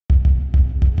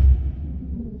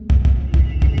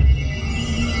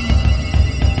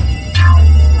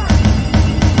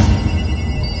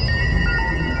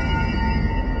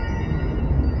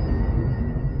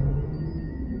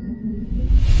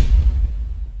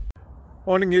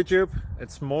Morning YouTube,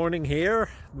 it's morning here.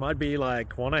 It might be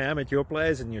like 1 a.m. at your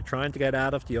place and you're trying to get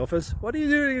out of the office. What are you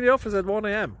doing in the office at 1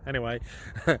 a.m? Anyway,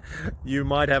 you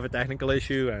might have a technical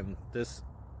issue and this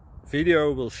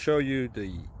video will show you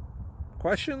the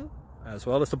question as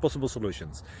well as the possible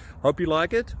solutions. Hope you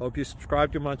like it, hope you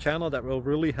subscribe to my channel. That will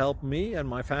really help me and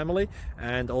my family,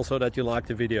 and also that you like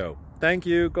the video. Thank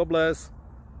you, God bless.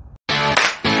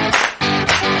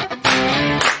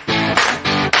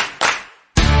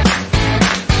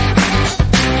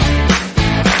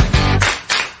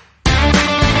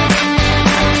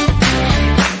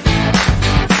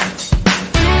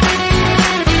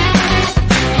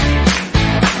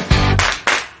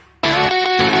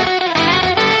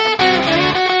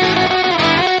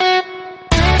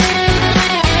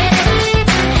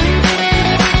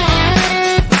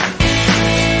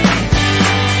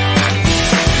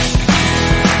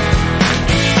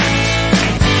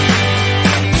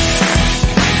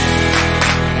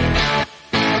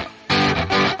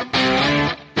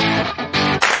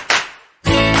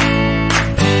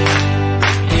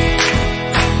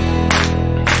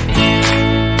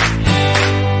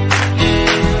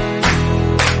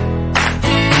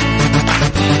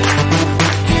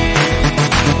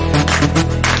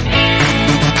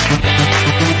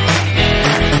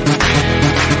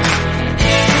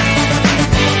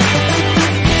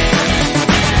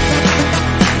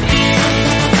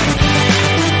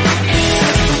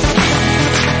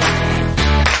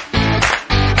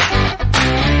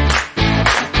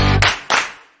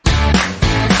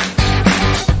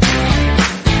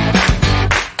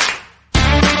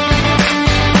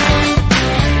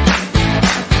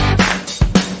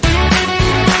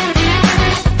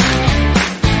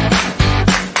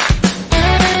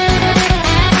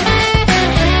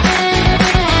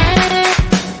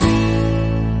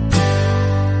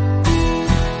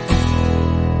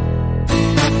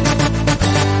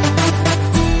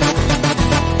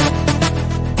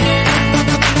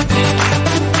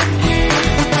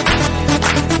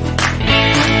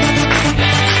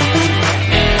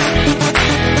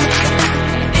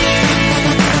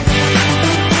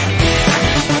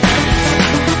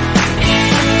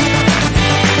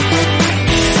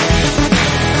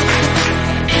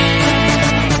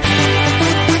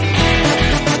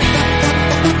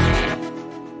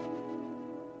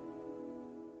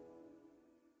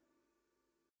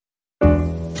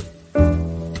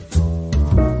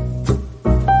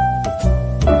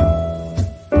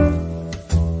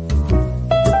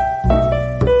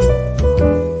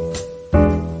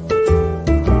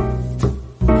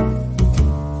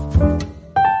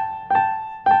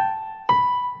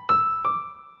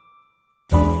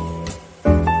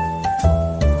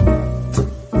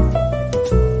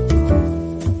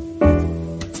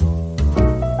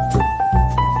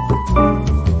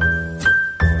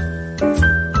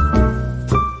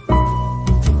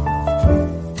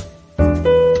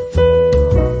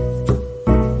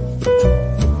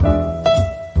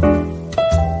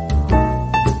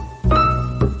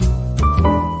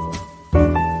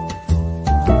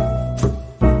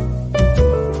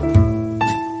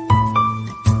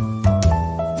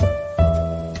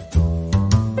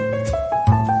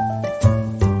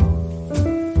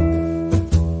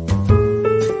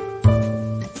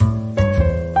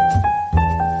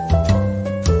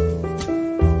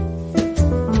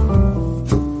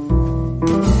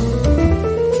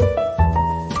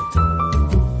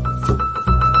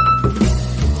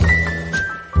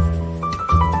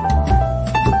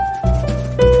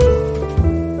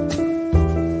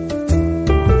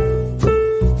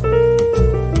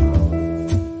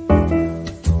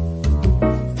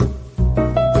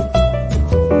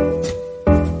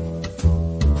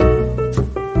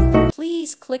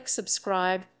 Please click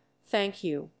subscribe. Thank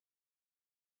you.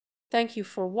 Thank you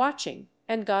for watching,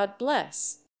 and God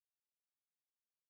bless.